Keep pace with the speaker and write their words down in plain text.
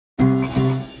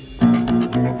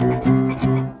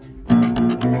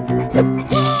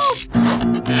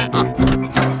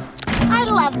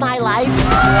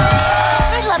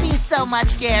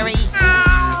much, Gary.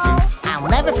 I'll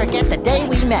never forget the day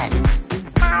we met.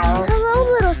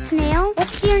 Hello, little snail.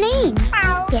 What's your name?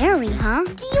 Gary, huh?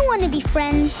 Do you want to be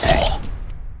friends?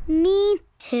 Me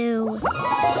too.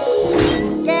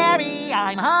 Gary,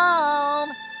 I'm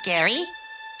home. Gary?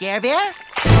 Gare Bear?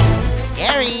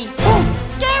 Gary? Oh,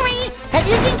 Gary! Have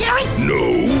you seen Gary?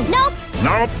 No. Nope.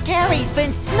 Nope. Gary's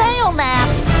been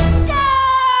snail-napped.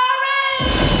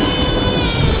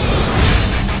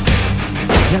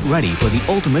 Get ready for the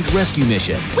ultimate rescue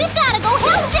mission. We've got to go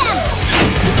help them!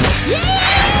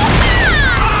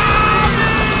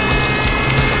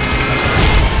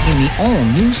 In the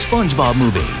all-new SpongeBob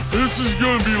movie. This is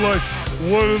gonna be like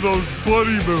one of those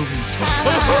buddy movies.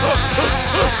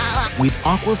 With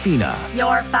Awkwafina.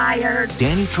 You're fired.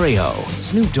 Danny Trejo.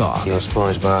 Snoop Dogg. Yo,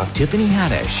 SpongeBob. Tiffany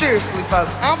Haddish. Seriously,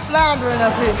 folks, I'm floundering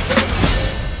up here.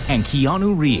 And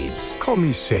Keanu Reeves. Call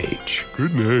me Sage.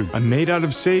 Good name. I'm made out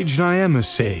of sage and I am a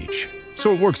sage.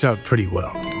 So it works out pretty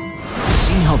well.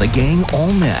 See how the gang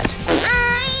all met. Ready!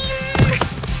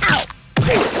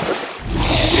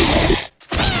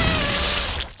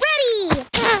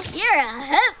 You're a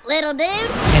hoot, little dude.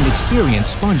 And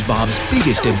experience SpongeBob's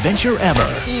biggest adventure ever.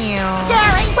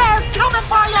 Gary, we're coming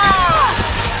for you!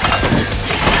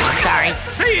 Sorry.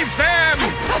 Seize them!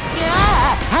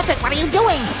 Yeah! Patrick, what are you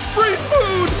doing? Free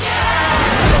food!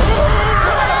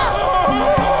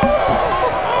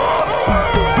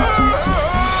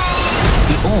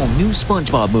 The all-new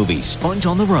SpongeBob movie, Sponge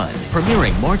on the Run.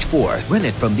 Premiering March 4th. Rent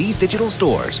it from these digital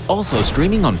stores. Also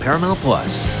streaming on Paramount+.